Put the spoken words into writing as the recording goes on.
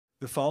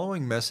The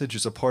following message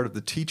is a part of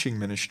the teaching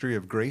ministry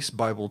of Grace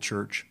Bible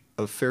Church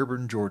of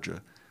Fairburn,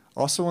 Georgia,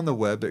 also on the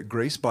web at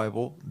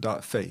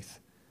gracebible.faith.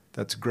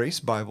 That's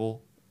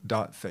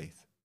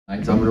gracebible.faith. So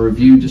I'm going to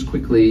review just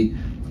quickly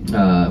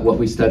what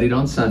we studied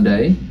on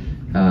Sunday.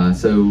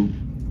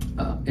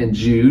 In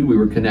Jude, we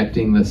were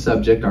connecting the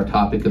subject, our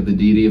topic of the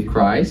deity of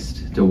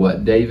Christ, to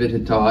what David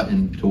had taught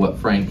and to what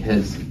Frank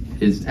has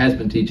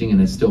been teaching and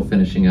is still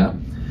finishing up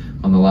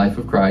on the life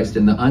of Christ.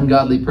 And the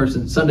ungodly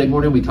person, Sunday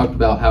morning we talked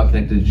about how it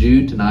connected to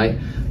Jude. Tonight,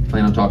 I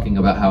plan on talking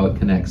about how it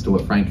connects to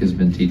what Frank has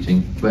been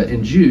teaching. But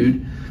in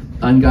Jude,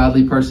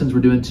 ungodly persons were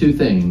doing two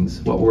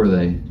things. What were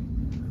they?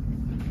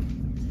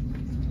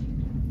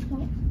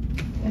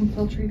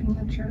 Infiltrating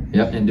the church.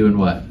 Yep, and doing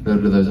what?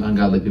 What do those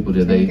ungodly people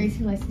do? They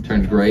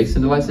turned grace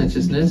into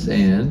licentiousness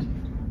and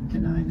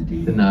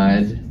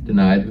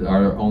denied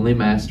our only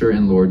Master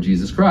and Lord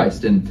Jesus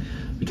Christ. And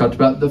we talked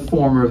about the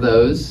former of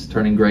those,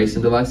 turning grace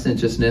into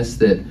licentiousness,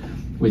 that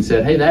we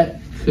said, hey,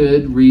 that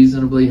could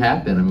reasonably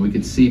happen. I mean, we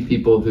could see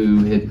people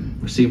who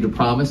had received a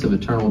promise of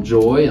eternal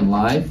joy and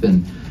life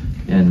and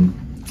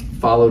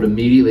followed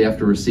immediately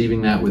after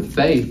receiving that with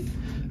faith,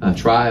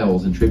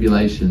 trials and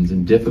tribulations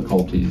and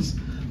difficulties.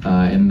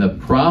 And the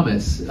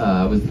promise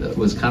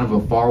was kind of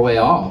a far way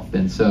off.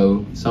 And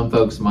so some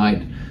folks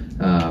might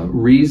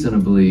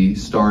reasonably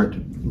start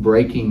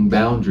breaking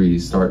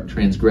boundaries, start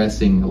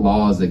transgressing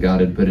laws that God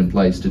had put in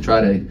place to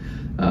try to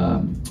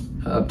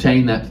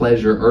obtain that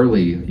pleasure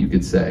early, you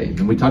could say.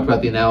 And we talked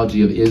about the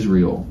analogy of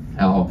Israel,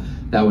 how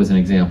that was an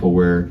example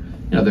where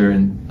they're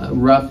in a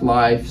rough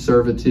life,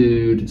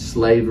 servitude,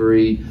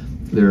 slavery.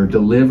 They're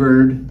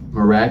delivered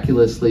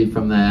miraculously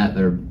from that.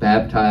 They're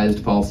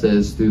baptized, Paul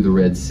says, through the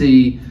Red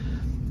Sea.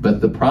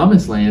 But the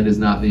promised land is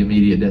not the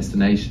immediate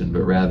destination,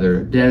 but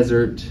rather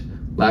desert,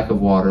 lack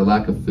of water,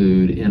 lack of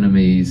food,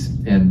 enemies,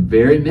 and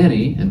very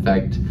many, in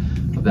fact,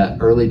 of that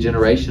early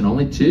generation,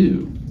 only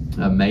two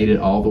made it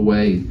all the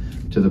way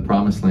to the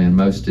promised land.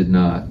 Most did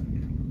not.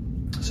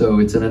 So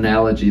it's an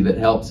analogy that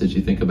helps as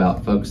you think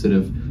about folks that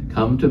have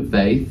come to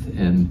faith,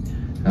 and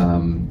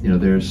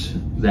there's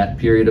that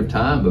period of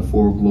time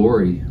before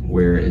glory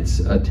where it's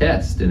a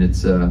test and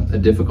it's a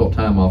difficult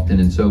time often.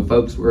 And so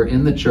folks were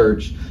in the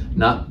church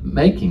not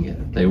making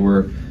it. They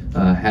were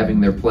having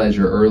their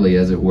pleasure early,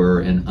 as it were,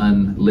 and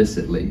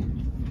illicitly.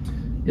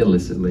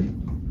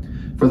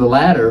 For the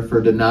latter,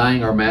 for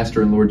denying our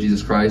Master and Lord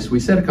Jesus Christ, we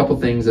said a couple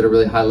things at a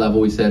really high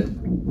level. We said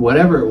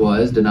whatever it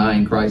was,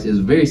 denying Christ is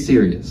very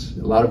serious.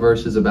 A lot of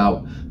verses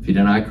about if you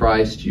deny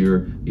Christ,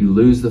 you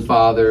lose the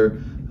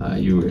Father,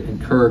 you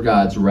incur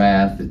God's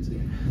wrath. It's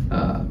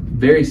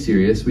very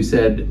serious. We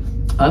said,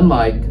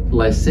 unlike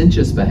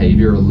licentious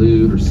behavior or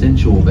lewd or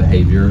sensual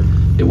behavior,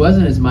 it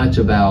wasn't as much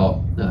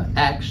about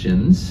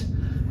actions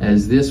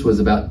as this was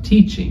about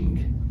teaching.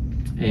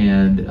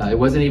 And it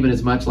wasn't even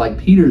as much like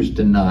Peter's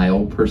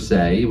denial per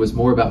se. It was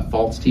more about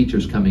false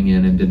teachers coming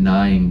in and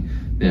denying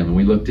them. And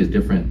we looked at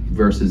different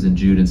verses in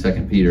Jude and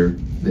 2 Peter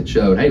that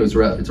showed, hey, it's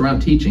around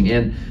teaching.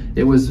 And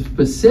it was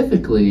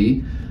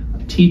specifically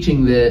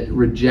teaching that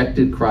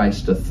rejected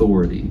Christ's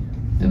authority.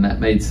 And that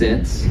made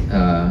sense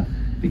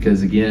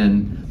because,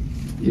 again,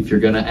 if you're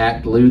going to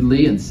act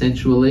lewdly and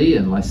sensually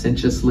and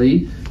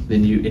licentiously,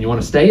 then you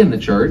want to stay in the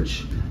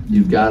church,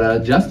 you've got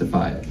to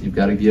justify it. You've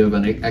got to give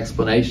an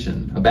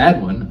explanation, a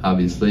bad one,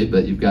 obviously,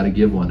 but you've got to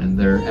give one. And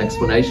their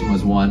explanation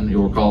was one,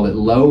 you'll recall, it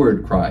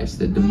lowered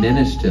Christ, it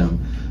diminished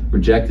him,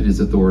 rejected his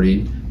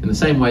authority, in the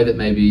same way that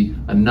maybe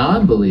a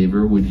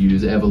non-believer would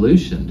use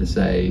evolution to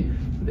say,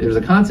 there's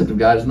a concept of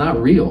God that's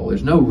not real.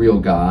 There's no real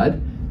God.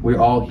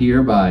 We're all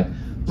here by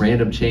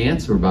random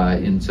chance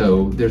and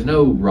so there's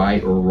no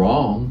right or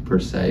wrong per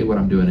se. What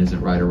I'm doing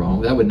isn't right or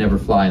wrong. That would never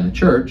fly in the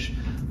church,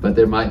 but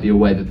there might be a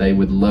way that they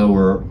would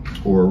lower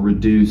or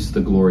reduce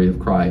the glory of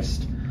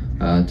Christ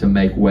to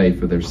make way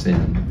for their sin.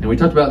 And we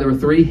talked about there were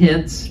three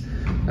hints.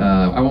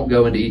 I won't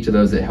go into each of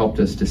those that helped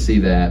us to see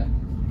that.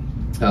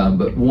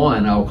 But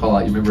one I'll call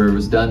out, you remember it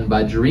was done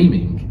by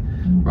dreaming,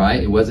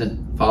 right? It wasn't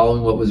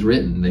following what was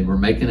written. They were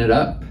making it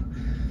up.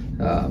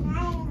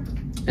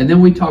 And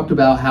then we talked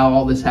about how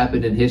all this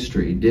happened in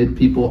history. Did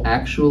people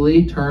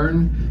actually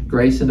turn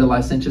grace into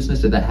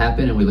licentiousness? Did that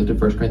happen? And we looked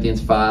at 1 Corinthians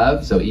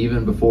 5. So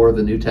even before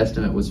the New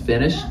Testament was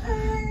finished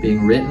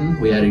being written,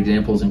 we had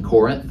examples in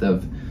Corinth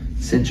of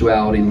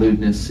sensuality,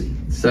 lewdness,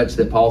 such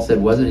that Paul said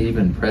wasn't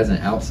even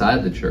present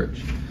outside the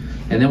church.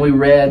 And then we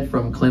read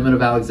from Clement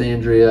of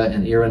Alexandria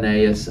and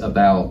Irenaeus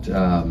about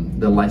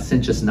the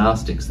licentious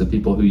Gnostics, the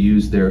people who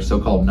used their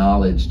so-called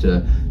knowledge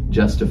to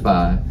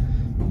justify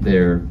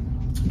their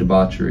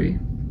debauchery.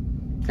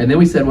 And then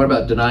we said, what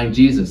about denying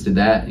Jesus? Did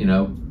that,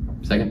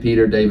 2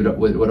 Peter, David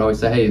would always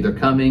say, hey, they're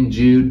coming,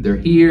 Jude, they're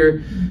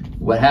here.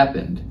 What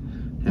happened?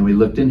 And we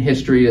looked in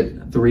history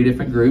at three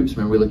different groups.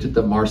 Remember, we looked at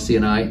the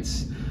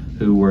Marcionites,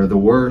 who were the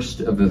worst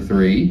of the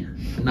three,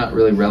 not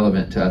really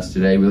relevant to us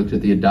today. We looked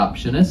at the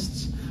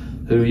adoptionists,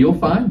 who you'll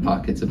find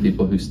pockets of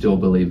people who still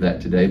believe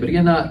that today, but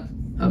again, not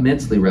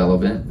immensely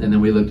relevant. And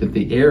then we looked at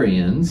the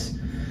Arians,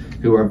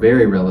 who are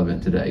very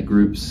relevant today,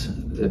 groups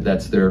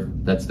that's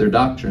their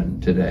doctrine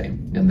today.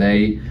 And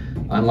they,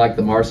 unlike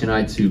the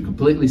Marcionites who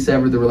completely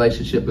severed the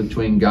relationship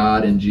between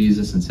God and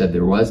Jesus and said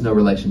there was no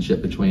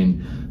relationship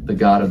between the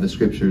God of the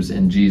Scriptures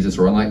and Jesus,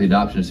 or unlike the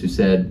adoptionists who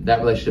said that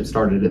relationship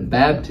started at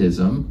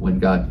baptism when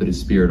God put his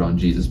Spirit on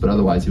Jesus, but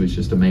otherwise he was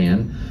just a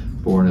man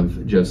born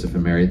of Joseph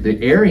and Mary.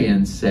 The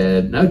Arians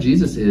said, no,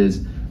 Jesus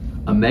is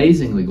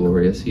amazingly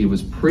glorious. He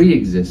was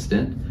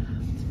pre-existent.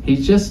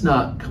 He's just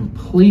not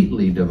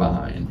completely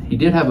divine. He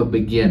did have a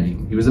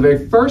beginning. He was the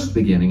very first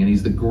beginning, and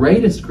he's the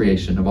greatest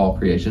creation of all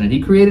creation, and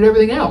he created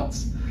everything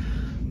else.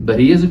 But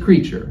he is a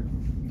creature,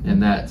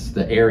 and that's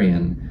the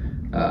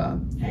Arian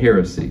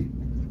heresy.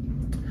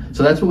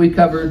 So that's what we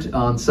covered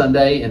on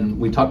Sunday, and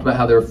we talked about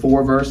how there are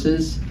 4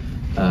 verses,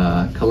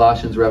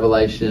 Colossians,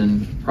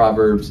 Revelation,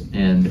 Proverbs,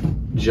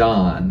 and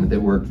John, that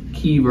were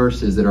key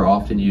verses that are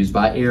often used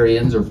by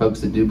Arians or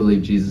folks that do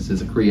believe Jesus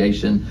is a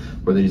creation,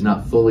 or that he's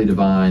not fully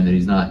divine, that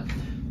he's not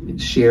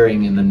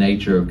sharing in the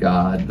nature of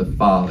God the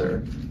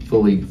Father,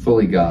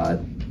 fully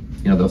God.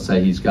 You know, they'll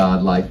say he's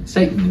God like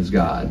Satan is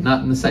God.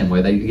 Not in the same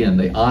way.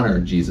 They honor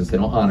Jesus. They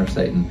don't honor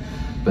Satan.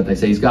 But they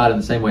say he's God in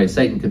the same way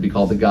Satan could be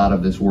called the God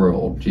of this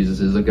world. Jesus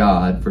is a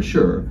God for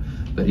sure,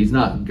 but he's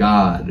not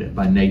God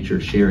by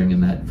nature, sharing in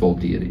that full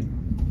deity.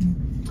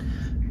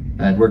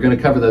 And we're going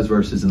to cover those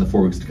verses in the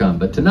 4 weeks to come.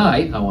 But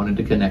tonight, I wanted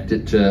to connect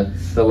it to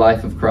the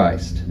life of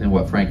Christ and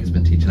what Frank has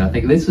been teaching. I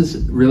think this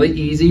is really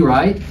easy,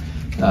 right?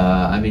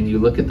 I mean, you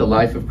look at the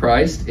life of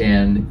Christ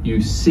and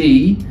you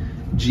see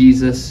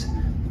Jesus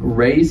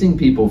raising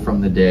people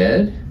from the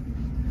dead.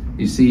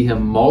 You see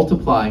him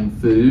multiplying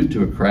food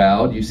to a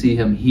crowd. You see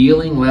him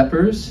healing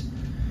lepers.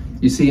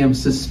 You see him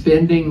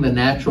suspending the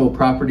natural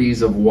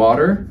properties of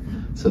water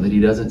so that he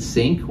doesn't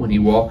sink when he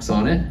walks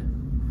on it.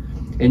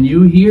 And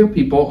you hear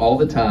people all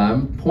the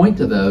time point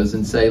to those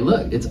and say,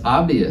 look, it's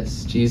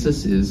obvious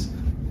Jesus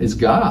is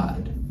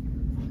God.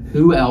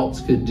 Who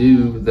else could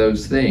do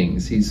those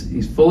things?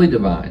 He's fully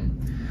divine.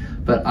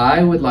 But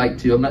I would like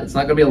to, it's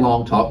not going to be a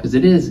long talk because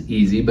it is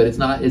easy, but it's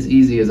not as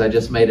easy as I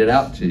just made it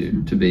out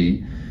to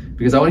be.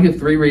 Because I want to give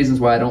 3 reasons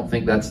why I don't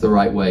think that's the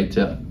right way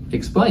to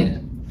explain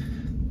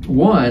it.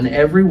 One,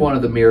 every one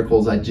of the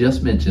miracles I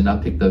just mentioned, I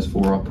picked those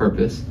 4 on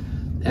purpose.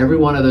 Every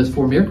one of those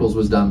 4 miracles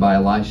was done by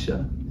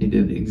Elisha. He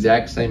did the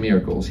exact same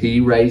miracles. He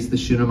raised the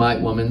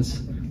Shunammite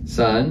woman's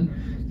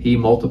son. He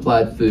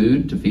multiplied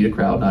food to feed a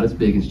crowd, not as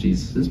big as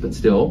Jesus's, but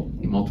still,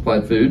 he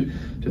multiplied food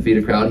to feed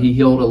a crowd. He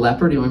healed a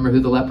leper. Do you remember who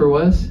the leper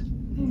was?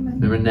 Naaman.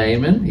 Remember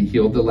Naaman? He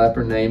healed the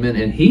leper Naaman,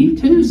 and he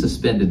too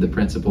suspended the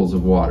principles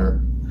of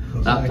water.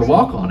 Not to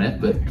walk on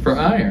it, but for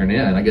iron,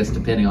 yeah. And I guess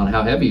depending on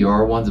how heavy you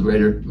are, one's a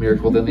greater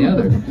miracle than the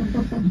other.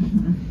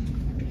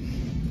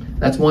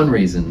 That's one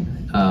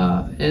reason.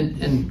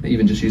 And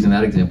even just using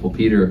that example,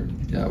 Peter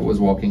was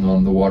walking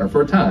on the water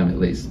for a time at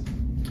least.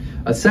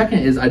 A second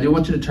is I do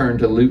want you to turn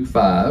to Luke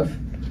 5,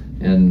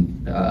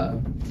 and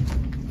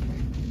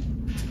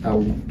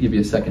I'll give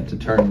you a second to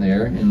turn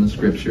there in the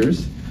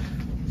scriptures.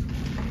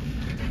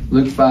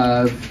 Luke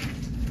 5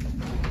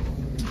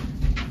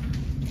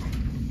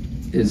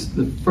 is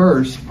the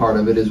first part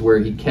of it, is where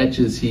he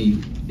catches,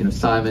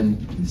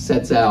 Simon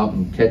sets out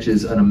and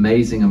catches an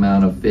amazing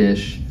amount of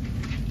fish,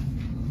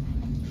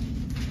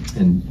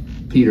 and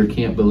Peter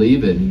can't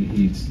believe it.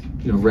 He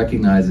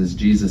recognizes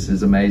Jesus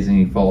is amazing.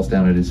 He falls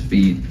down at his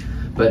feet.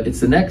 But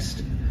it's the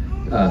next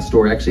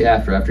story, actually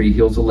after he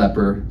heals a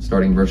leper,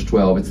 starting verse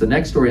 12. It's the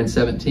next story in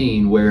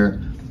 17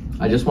 where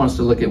I just want us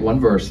to look at one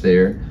verse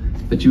there.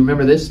 But you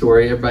remember this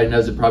story, everybody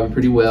knows it probably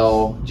pretty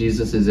well.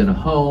 Jesus is in a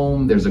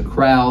home, there's a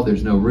crowd,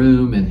 there's no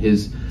room, and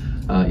his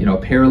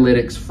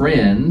paralytic's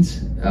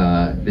friends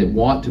that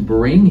want to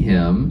bring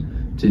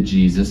him to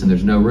Jesus, and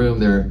there's no room,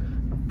 they're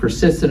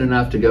persistent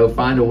enough to go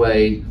find a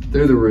way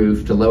through the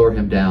roof to lower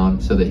him down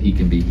so that he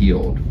can be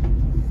healed.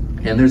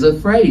 And there's a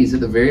phrase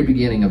at the very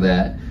beginning of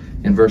that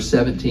in verse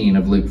 17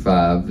 of Luke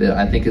 5 that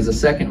I think is a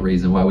second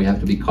reason why we have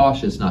to be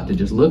cautious not to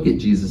just look at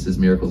Jesus's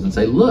miracles and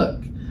say,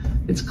 look,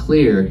 it's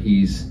clear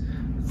he's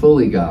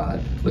fully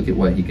God. Look at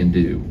what he can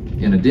do.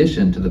 In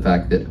addition to the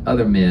fact that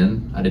other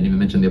men, I didn't even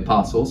mention the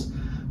apostles,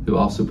 who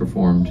also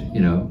performed,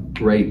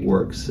 great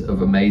works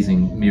of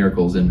amazing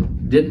miracles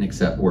and didn't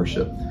accept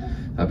worship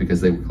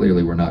because they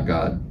clearly were not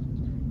God.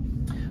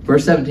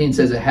 Verse 17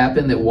 says, it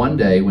happened that one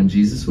day when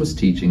Jesus was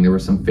teaching, there were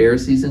some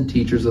Pharisees and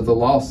teachers of the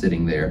law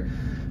sitting there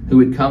who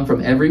had come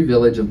from every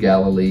village of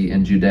Galilee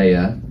and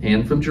Judea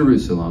and from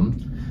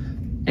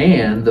Jerusalem,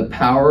 and the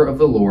power of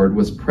the Lord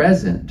was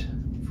present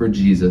for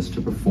Jesus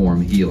to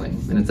perform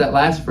healing. And it's that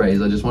last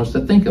phrase I just want us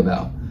to think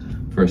about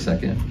for a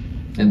second,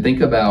 and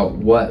think about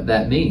what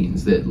that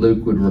means, that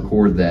Luke would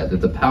record that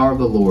the power of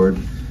the Lord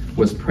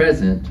was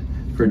present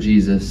for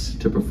Jesus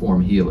to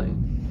perform healing.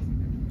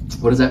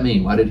 What does that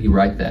mean? Why did he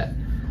write that?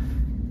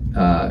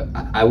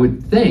 I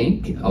would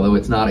think, although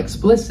it's not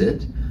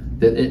explicit,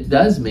 that it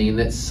does mean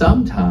that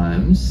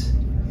sometimes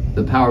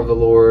the power of the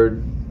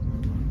Lord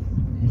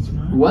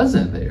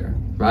wasn't there,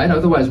 right?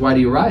 Otherwise, why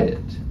do you write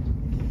it?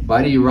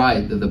 Why do you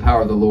write that the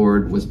power of the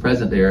Lord was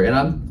present there? And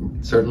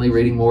I'm certainly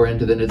reading more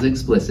into than is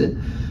explicit,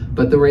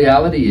 but the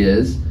reality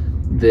is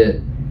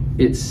that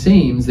it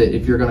seems that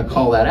if you're going to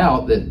call that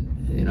out, that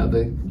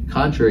the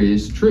contrary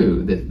is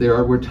true, that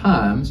there were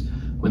times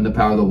when the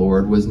power of the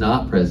Lord was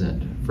not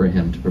present for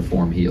him to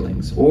perform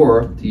healings.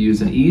 Or, to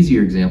use an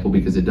easier example,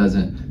 because it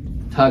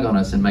doesn't tug on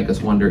us and make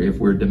us wonder if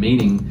we're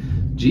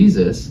demeaning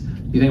Jesus,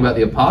 you think about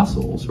the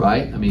apostles,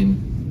 right? I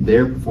mean,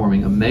 they're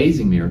performing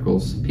amazing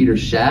miracles.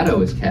 Peter's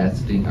shadow is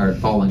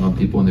falling on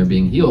people and they're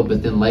being healed.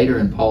 But then later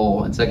in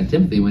Paul and 2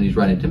 Timothy, when he's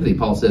writing Timothy,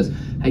 Paul says,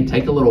 hey,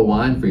 take a little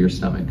wine for your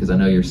stomach because I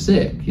know you're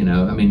sick.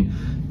 I mean,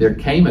 there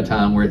came a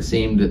time where it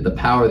seemed that the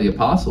power the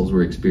apostles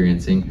were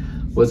experiencing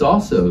was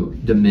also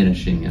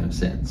diminishing in a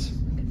sense.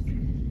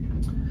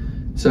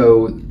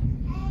 So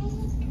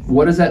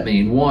what does that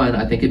mean? One,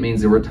 I think it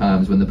means there were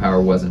times when the power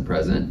wasn't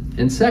present.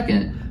 And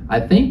second, I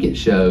think it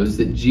shows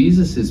that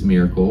Jesus's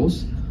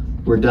miracles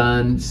were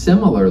done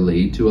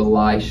similarly to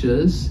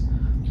Elisha's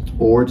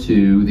or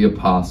to the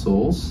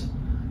apostles,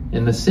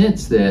 in the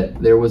sense that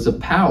there was a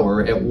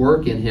power at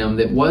work in him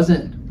that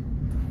wasn't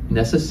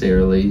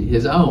necessarily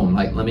his own.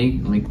 Like, let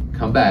me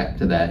come back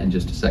to that in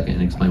just a second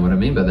and explain what I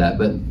mean by that.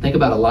 But think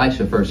about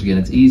Elisha first again.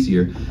 It's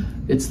easier.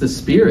 It's the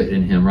Spirit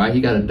in him, right?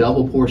 He got a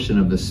double portion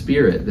of the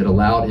Spirit that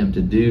allowed him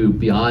to do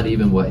beyond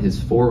even what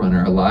his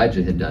forerunner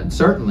Elijah had done.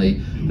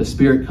 Certainly, the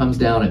Spirit comes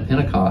down at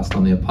Pentecost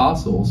on the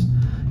apostles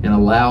and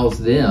allows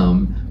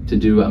them to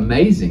do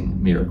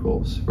amazing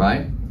miracles,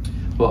 right?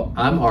 Well,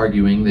 I'm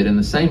arguing that in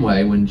the same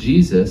way, when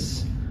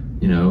Jesus,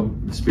 the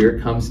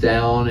Spirit comes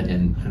down,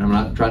 and I'm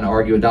not trying to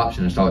argue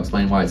adoptionist, I'll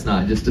explain why it's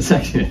not in just a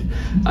second.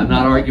 I'm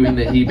not arguing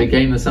that he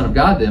became the Son of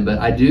God then, but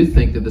I do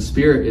think that the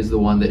Spirit is the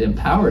one that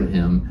empowered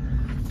him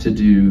to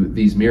do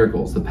these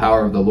miracles, the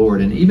power of the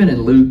Lord. And even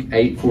in Luke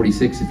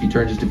 8:46, if you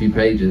turn just a few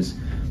pages,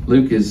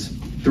 Luke is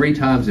 3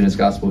 times in his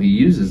gospel, he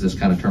uses this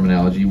kind of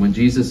terminology. When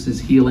Jesus is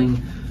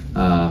healing,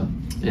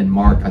 in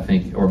Mark, I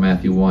think, or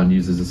Matthew 1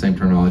 uses the same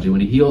terminology.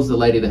 When he heals the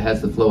lady that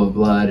has the flow of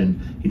blood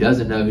and he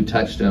doesn't know who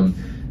touched him,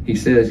 he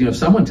says,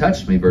 someone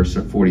touched me, verse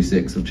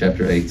 46 of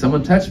chapter 8.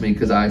 Someone touched me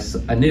because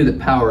I knew that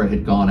power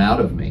had gone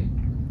out of me.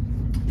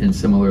 And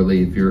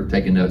similarly, if you're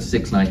taking notes,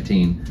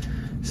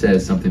 6:19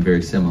 says something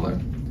very similar.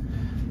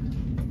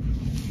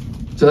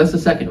 So that's the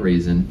second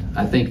reason.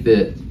 I think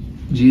that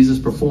Jesus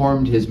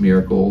performed his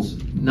miracles,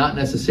 not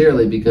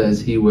necessarily because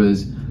he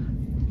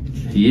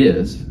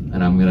is,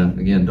 and I'm going to,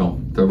 again,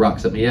 don't throw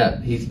rocks at me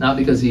yet. He's not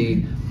because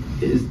he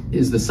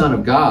is the Son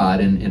of God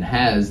and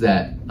has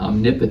that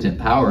omnipotent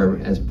power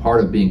as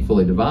part of being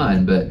fully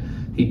divine, but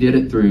he did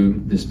it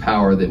through this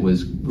power that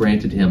was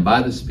granted to him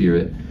by the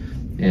Spirit.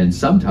 And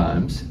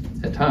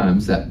at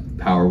times, that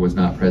power was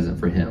not present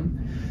for him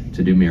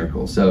to do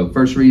miracles. So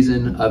first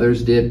reason,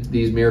 others did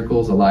these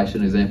miracles. Elisha,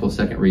 an example.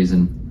 Second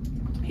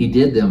reason, he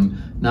did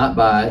them not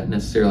by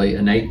necessarily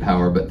innate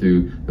power, but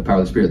through the power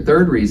of the Spirit.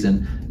 Third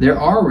reason, there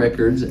are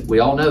records, we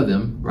all know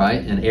them,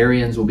 right? And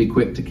Arians will be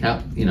quick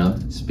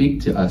to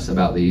speak to us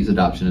about these.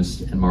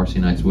 Adoptionists and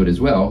Marcionites would as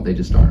well. They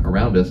just aren't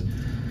around us.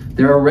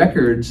 There are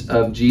records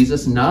of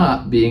Jesus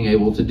not being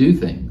able to do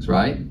things,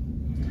 right?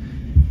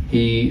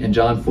 He, in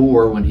John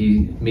 4, when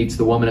he meets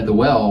the woman at the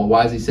well,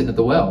 why is he sitting at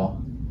the well?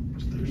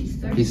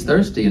 He's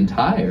thirsty and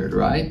tired,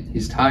 right?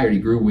 He's tired. He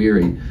grew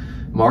weary.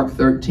 Mark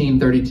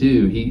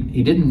 13:32,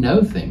 he didn't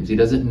know things. He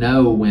doesn't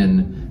know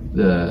when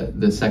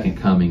the second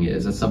coming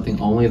is. That's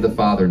something only the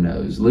Father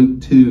knows.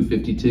 Luke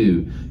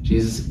 2:52,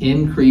 Jesus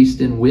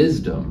increased in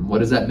wisdom. What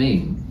does that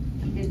mean?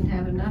 He didn't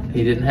have enough.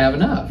 He didn't have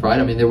enough, right?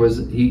 I mean,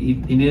 he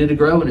needed to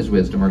grow in his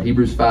wisdom. Or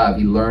Hebrews 5,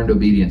 he learned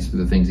obedience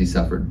through the things he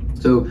suffered.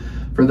 So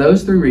for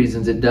those 3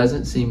 reasons, it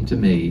doesn't seem to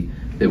me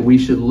that we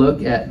should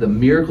look at the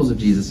miracles of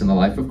Jesus in the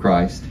life of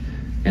Christ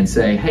and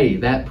say, hey,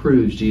 that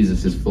proves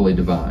Jesus is fully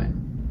divine.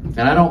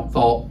 And I don't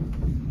fault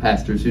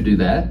pastors who do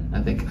that.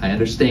 I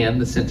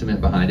understand the sentiment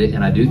behind it,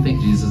 and I do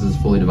think Jesus is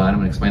fully divine. I'm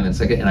going to explain that in a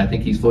second. And I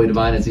think he's fully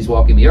divine as he's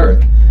walking the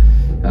earth.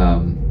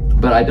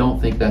 But I don't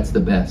think that's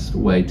the best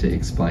way to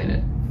explain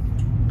it.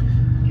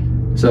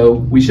 So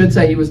we should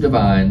say he was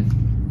divine,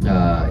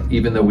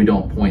 even though we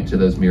don't point to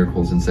those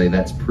miracles and say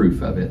that's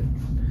proof of it.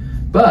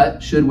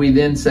 But should we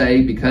then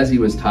say, because he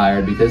was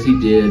tired, because he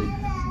did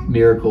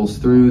miracles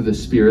through the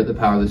Spirit, the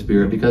power of the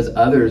Spirit, because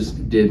others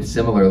did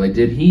similarly,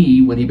 did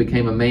he, when he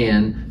became a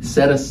man,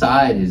 set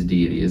aside his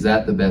deity? Is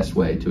that the best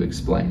way to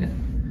explain it?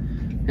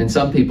 And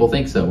some people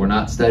think so. We're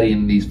not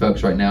studying these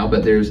folks right now,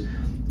 but there's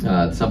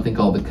something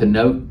called the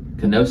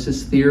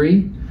kenosis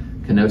theory.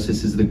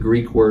 Kenosis is the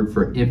Greek word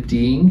for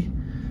emptying.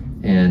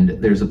 And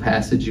there's a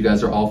passage you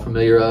guys are all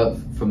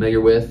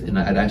familiar with, and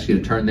I'd ask you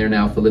to turn there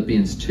now,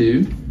 Philippians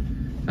 2.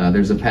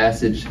 There's a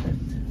passage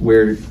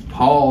where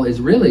Paul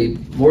is really,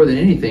 more than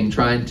anything,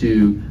 trying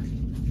to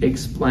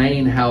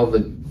explain how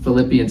the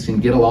Philippians can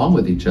get along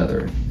with each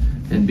other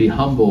and be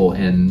humble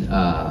and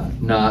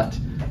not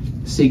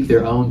seek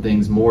their own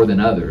things more than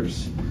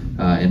others,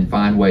 and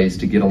find ways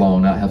to get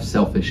along, not have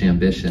selfish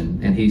ambition.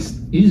 And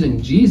he's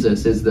using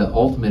Jesus as the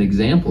ultimate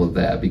example of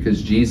that,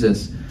 because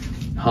Jesus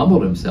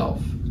humbled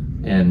himself,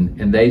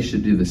 and they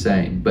should do the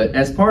same. But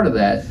as part of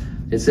that,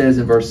 it says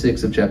in verse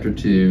 6 of chapter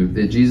 2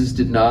 that Jesus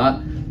did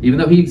not, even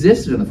though he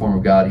existed in the form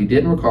of God, he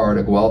didn't regard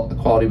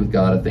equality with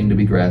God a thing to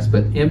be grasped,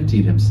 but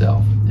emptied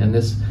himself. And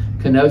this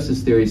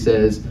kenosis theory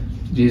says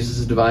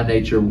Jesus' divine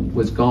nature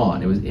was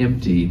gone. It was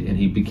emptied, and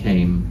he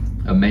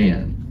became a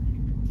man.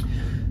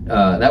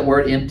 That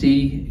word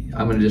empty,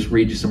 I'm going to just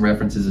read you some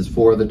references. It's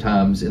 4 other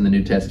times in the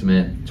New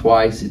Testament.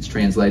 Twice it's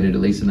translated,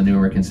 at least in the New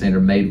American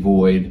Standard, made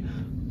void.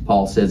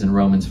 Paul says in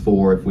Romans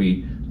 4,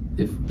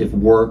 if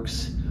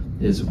works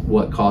is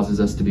what causes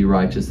us to be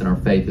righteous, then our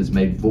faith is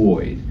made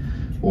void.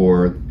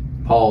 Or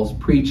Paul's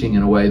preaching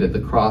in a way that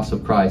the cross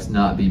of Christ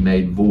not be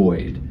made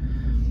void.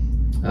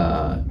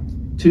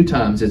 2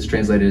 times it's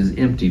translated as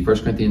empty. 1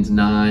 Corinthians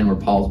 9, where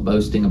Paul's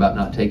boasting about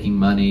not taking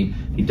money.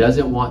 He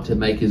doesn't want to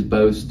make his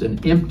boast an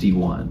empty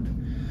one.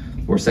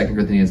 Or 2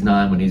 Corinthians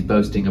 9, when he's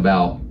boasting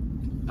about,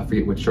 I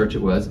forget which church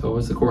it was. Oh, it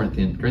was the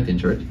Corinthian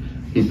church.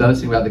 He's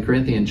boasting about the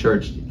Corinthian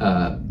church,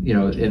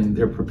 and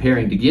they're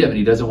preparing to give, and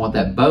he doesn't want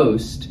that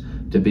boast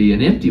to be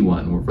an empty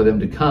one, or for them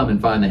to come and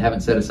find they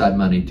haven't set aside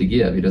money to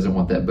give. He doesn't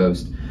want that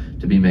boast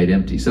to be made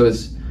empty. So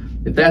if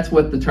that's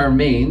what the term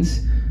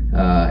means,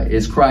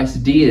 is Christ's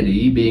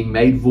deity being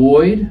made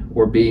void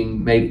or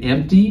being made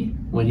empty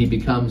when he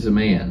becomes a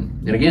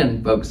man? And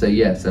again, folks say,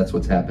 yes, that's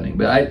what's happening.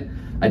 But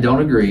I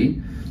don't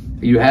agree.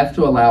 You have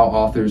to allow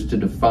authors to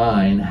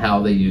define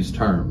how they use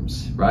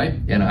terms, right?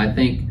 And I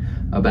think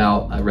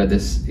I read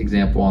this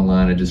example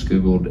online. I just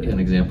Googled an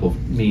example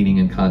of meaning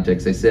and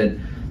context. They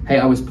said, hey,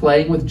 I was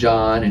playing with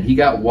John and he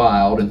got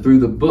wild and threw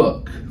the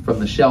book from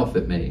the shelf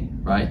at me,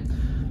 right?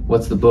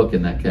 What's the book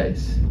in that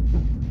case?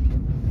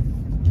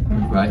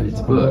 Right? It's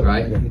a book,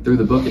 right? He threw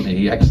the book at me.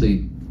 He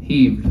actually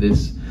heaved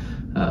this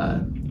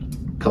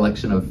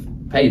collection of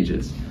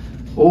pages.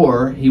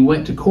 Or he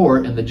went to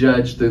court and the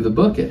judge threw the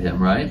book at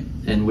him, right?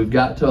 And we've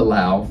got to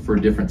allow for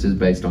differences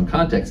based on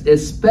context,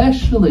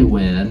 especially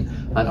when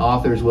an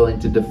author is willing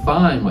to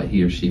define what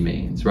he or she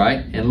means,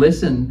 right? And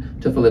listen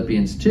to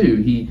Philippians 2.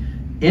 He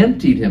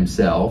emptied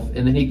himself,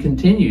 and then he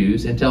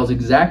continues and tells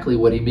exactly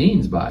what he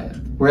means by it.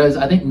 Whereas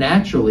I think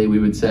naturally we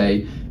would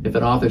say, if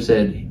an author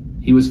said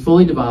he was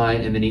fully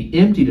divine and then he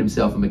emptied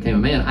himself and became a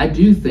man, I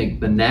do think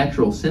the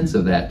natural sense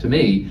of that to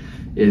me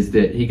is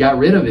that he got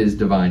rid of his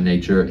divine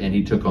nature and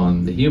he took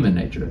on the human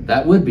nature.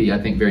 That would be, I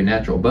think, very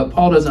natural. But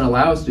Paul doesn't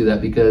allow us to do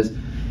that because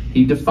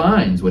he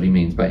defines what he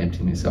means by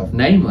emptying himself,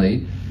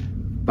 namely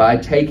by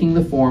taking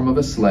the form of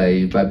a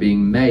slave, by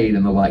being made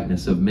in the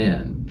likeness of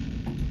men.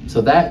 So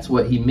that's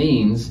what he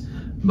means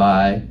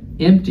by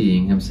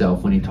emptying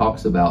himself when he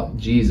talks about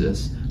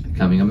Jesus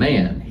becoming a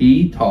man.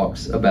 He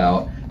talks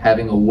about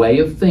having a way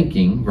of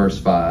thinking, verse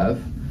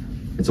 5.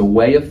 It's a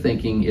way of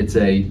thinking. It's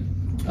a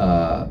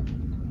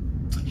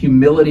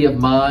humility of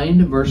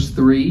mind, verse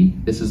 3.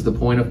 This is the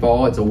point of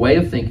Paul. It's a way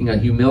of thinking, a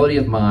humility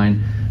of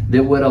mind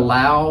that would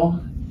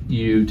allow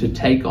you to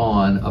take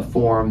on a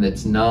form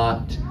that's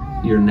not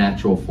your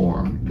natural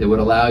form. That would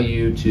allow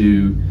you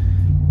to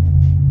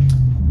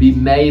be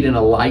made in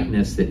a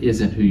likeness that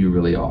isn't who you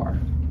really are,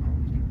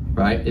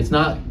 right? It's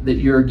not that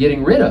you're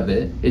getting rid of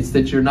it. It's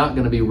that you're not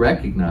going to be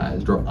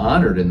recognized or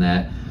honored in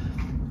that.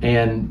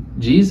 And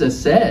Jesus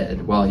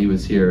said while he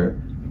was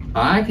here,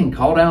 I can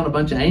call down a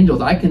bunch of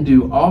angels. I can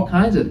do all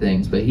kinds of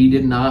things, but he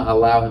did not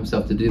allow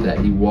himself to do that.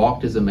 He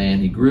walked as a man.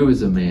 He grew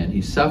as a man.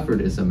 He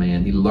suffered as a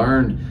man. He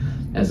learned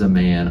as a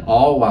man,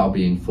 all while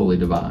being fully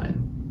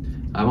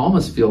divine. I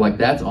almost feel like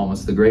that's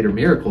almost the greater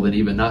miracle than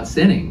even not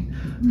sinning,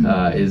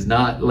 is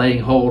not laying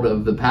hold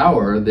of the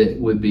power that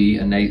would be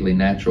innately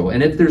natural.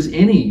 And if there's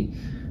any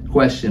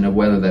question of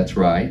whether that's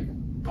right,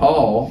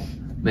 Paul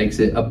makes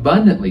it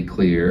abundantly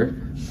clear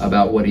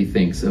about what he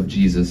thinks of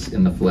Jesus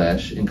in the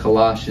flesh in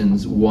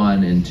Colossians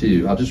 1 and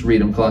 2. I'll just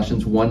read them.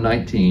 Colossians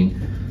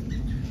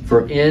 1:19.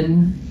 For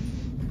in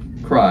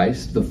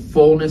Christ the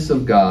fullness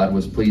of God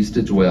was pleased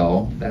to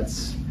dwell.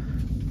 That's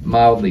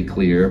mildly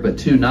clear. But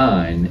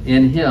 2:9,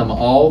 in him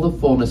all the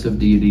fullness of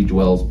deity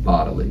dwells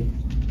bodily.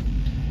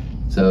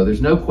 So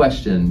there's no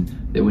question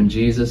that when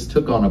Jesus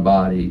took on a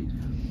body,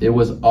 it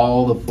was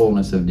all the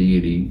fullness of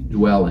deity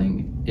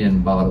dwelling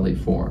in bodily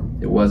form.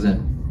 It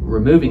wasn't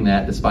removing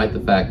that, despite the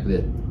fact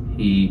that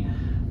he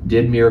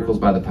did miracles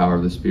by the power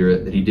of the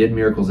Spirit, that he did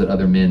miracles that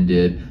other men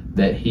did,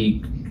 that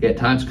he at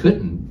times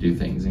couldn't do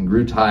things and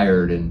grew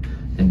tired, and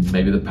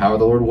maybe the power of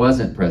the Lord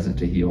wasn't present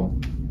to heal.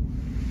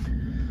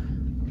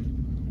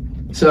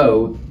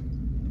 So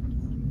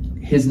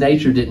his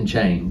nature didn't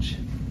change,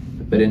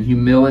 but in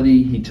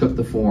humility he took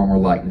the form or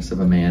likeness of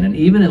a man. And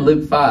even in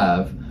Luke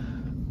 5,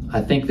 I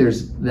think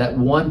there's that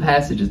one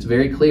passage that's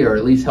very clear, or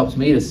at least helps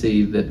me to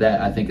see that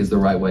I think is the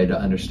right way to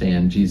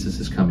understand Jesus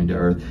is coming to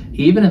earth.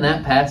 Even in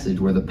that passage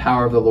where the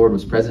power of the Lord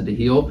was present to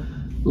heal,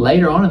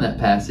 later on in that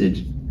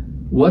passage,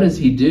 what does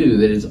he do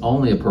that is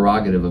only a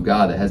prerogative of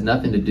God, that has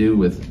nothing to do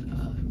with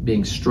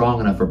being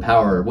strong enough for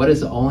power? What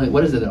is it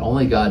that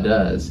only God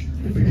does?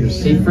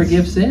 He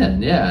forgives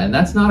sin. Yeah, and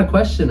that's not a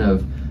question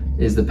of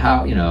is the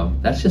power,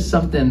 that's just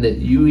something that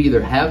you either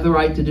have the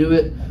right to do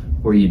it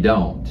or you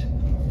don't.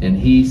 And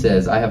he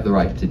says, I have the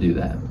right to do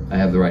that. I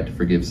have the right to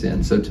forgive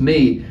sin. So to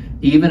me,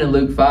 even in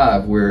Luke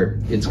 5, where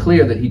it's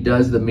clear that he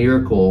does the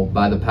miracle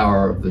by the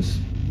power of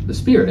the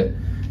Spirit,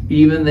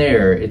 even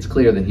there, it's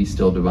clear that he's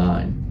still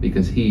divine,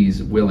 because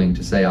he's willing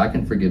to say, I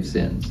can forgive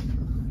sins.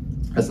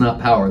 That's not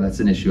power, that's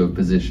an issue of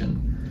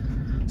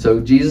position. So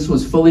Jesus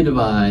was fully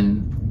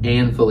divine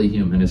and fully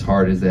human, as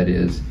hard as that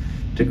is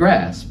to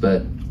grasp,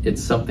 but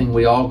it's something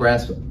we all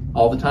grasp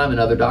all the time in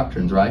other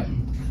doctrines, right?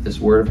 This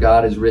Word of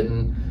God is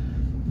written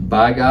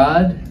by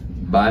God,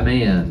 by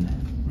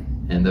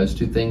man, and those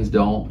two things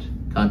don't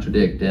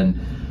contradict. And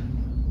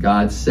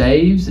God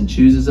saves and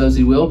chooses those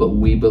he will, but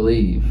we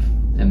believe.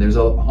 And there's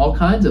all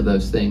kinds of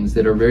those things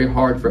that are very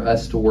hard for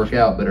us to work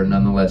out, but are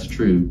nonetheless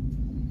true.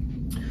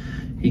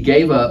 He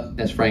gave up,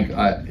 as Frank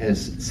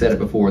has said it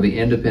before, the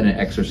independent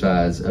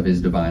exercise of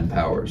his divine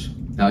powers.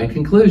 Now, in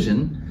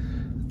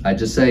conclusion, I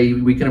just say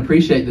we can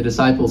appreciate the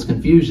disciples'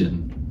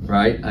 confusion,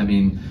 right? I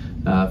mean,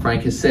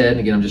 Frank has said, and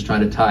again, I'm just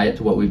trying to tie it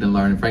to what we've been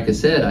learning. Frank has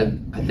said,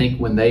 I think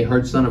when they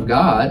heard Son of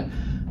God,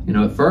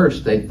 at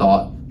first they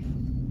thought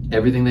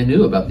everything they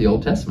knew about the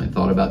Old Testament,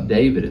 thought about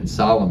David and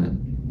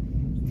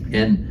Solomon.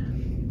 And,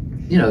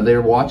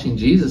 they're watching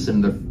Jesus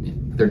and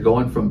they're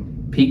going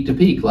from peak to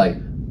peak,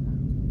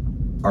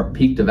 or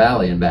peak to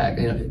valley and back.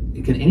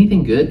 Can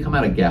anything good come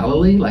out of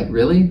Galilee? Like,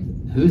 really?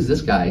 Who's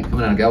this guy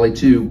coming out of Galilee?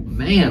 To,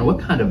 man, what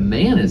kind of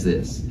man is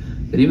this?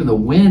 That even the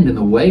wind and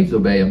the waves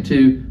obey him.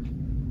 To,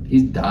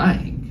 he's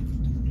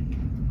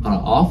dying on an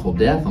awful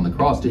death on the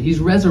cross. To, he's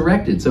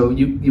resurrected. So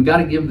you've got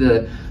to give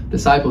the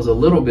disciples a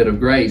little bit of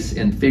grace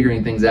in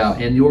figuring things out.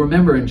 And you'll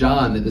remember in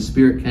John that the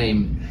Spirit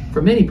came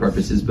for many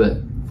purposes, but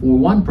for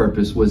one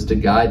purpose was to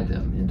guide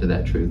them into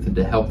that truth and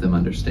to help them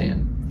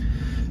understand.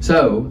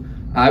 So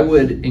I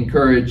would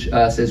encourage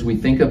us, as we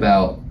think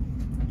about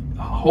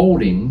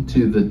holding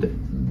to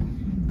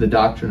the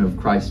doctrine of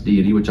Christ's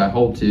deity, which I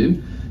hold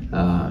to.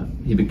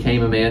 He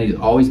became a man. He's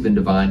always been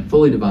divine,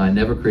 fully divine,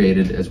 never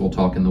created, as we'll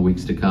talk in the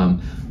weeks to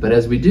come. But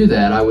as we do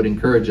that, I would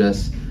encourage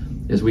us,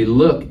 as we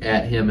look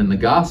at him in the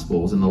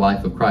Gospels, in the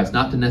life of Christ,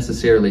 not to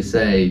necessarily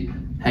say,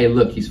 hey,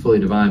 look, he's fully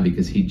divine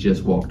because he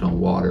just walked on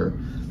water.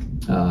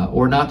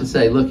 Or not to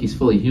say, look, he's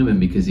fully human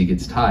because he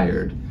gets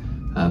tired.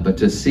 But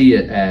to see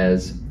it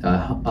as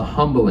a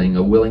humbling,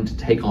 a willing to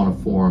take on a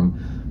form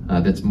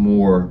that's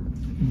more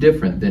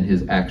different than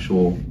his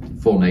actual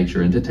full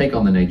nature, and to take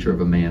on the nature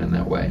of a man in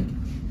that way.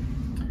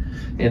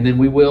 And then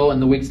we will, in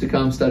the weeks to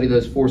come, study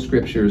those 4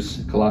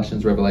 scriptures,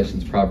 Colossians,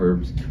 Revelations,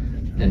 Proverbs,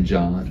 and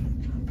John.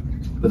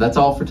 But that's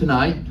all for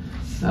tonight.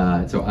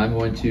 So I'm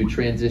going to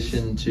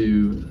transition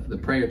to the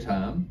prayer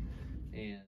time.